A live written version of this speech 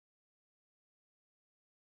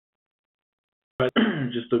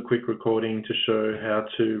just a quick recording to show how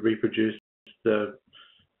to reproduce the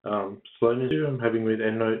slowness I'm having with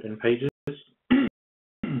EndNote and Pages.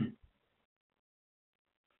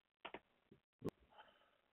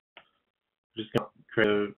 Just going to create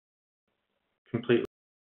a completely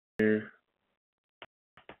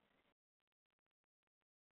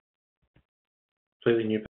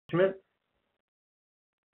new document.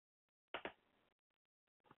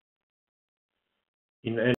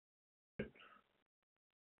 In EndNote,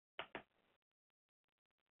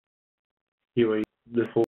 here is the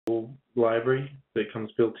full library that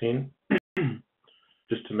comes built in,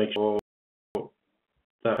 just to make sure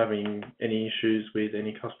that having any issues with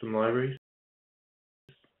any custom libraries.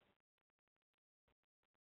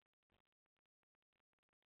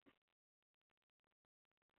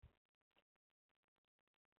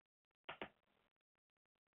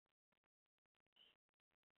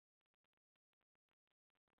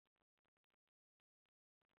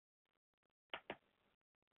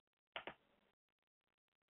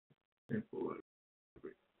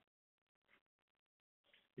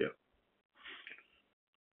 Yep.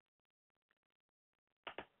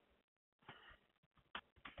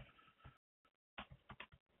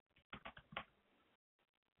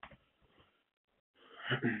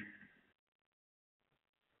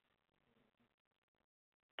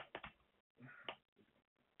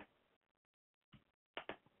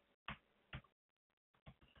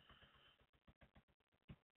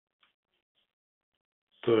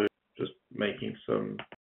 So just making some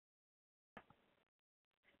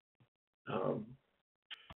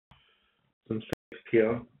text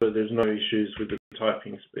here, but there's no issues with the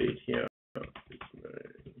typing speed here. There's no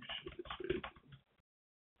issues with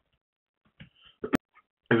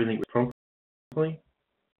everything was promptly.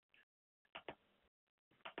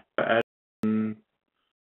 Add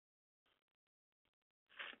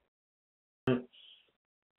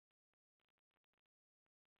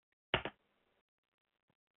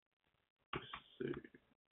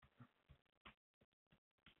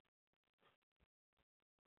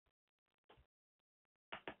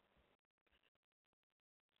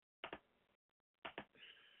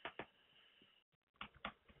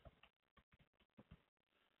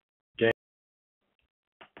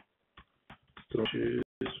still issues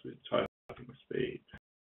with typing speed.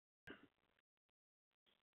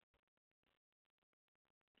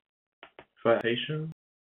 Citation.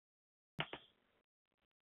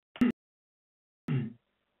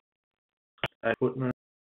 Add footnote.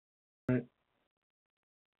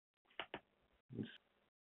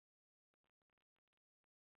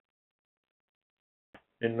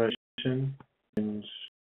 EndNote and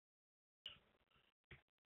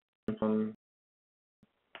on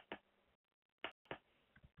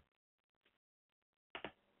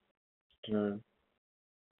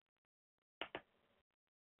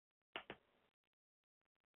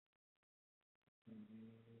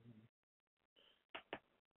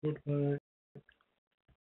footnote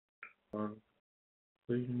on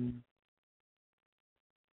completing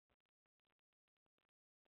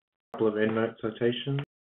a couple of EndNote citations.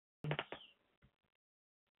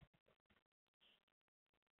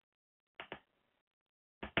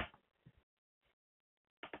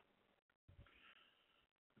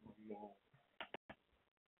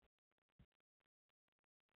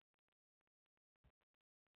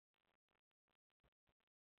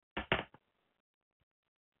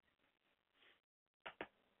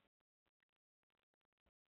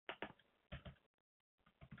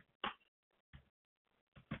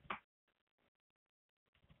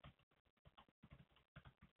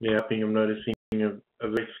 Yeah, I think I'm noticing a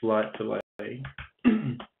very slight delay. It's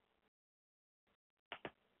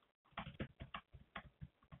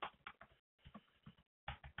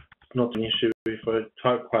not an issue. If I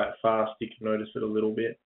type quite fast, you can notice it a little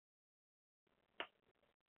bit.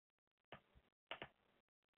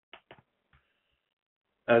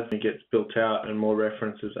 As it gets built out and more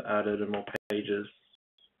references are added and more pages,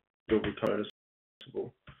 it'll become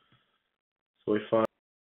noticeable. So if I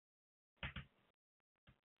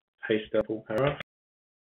paste that full paragraph,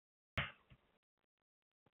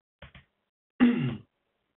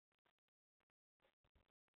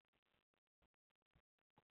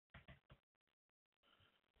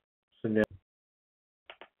 so now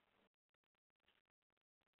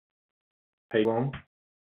page long,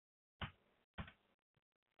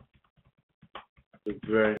 it's a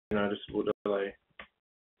very noticeable delay.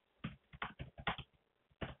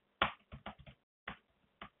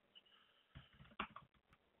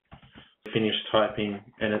 Finished typing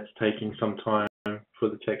and it's taking some time for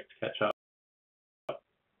the text to catch up.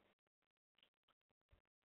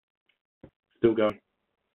 Still going.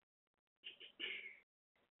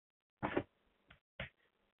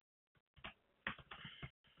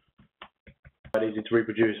 quite easy to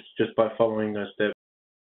reproduce just by following those steps.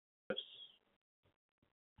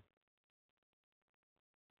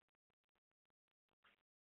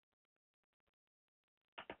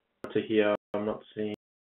 To here, I'm not seeing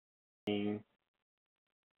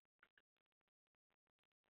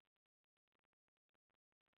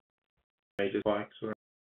major spikes or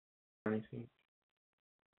anything.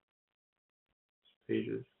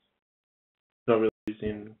 Pages. Not really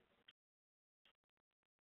using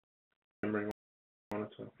memory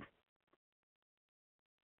monitor.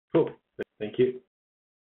 Cool. Thank you.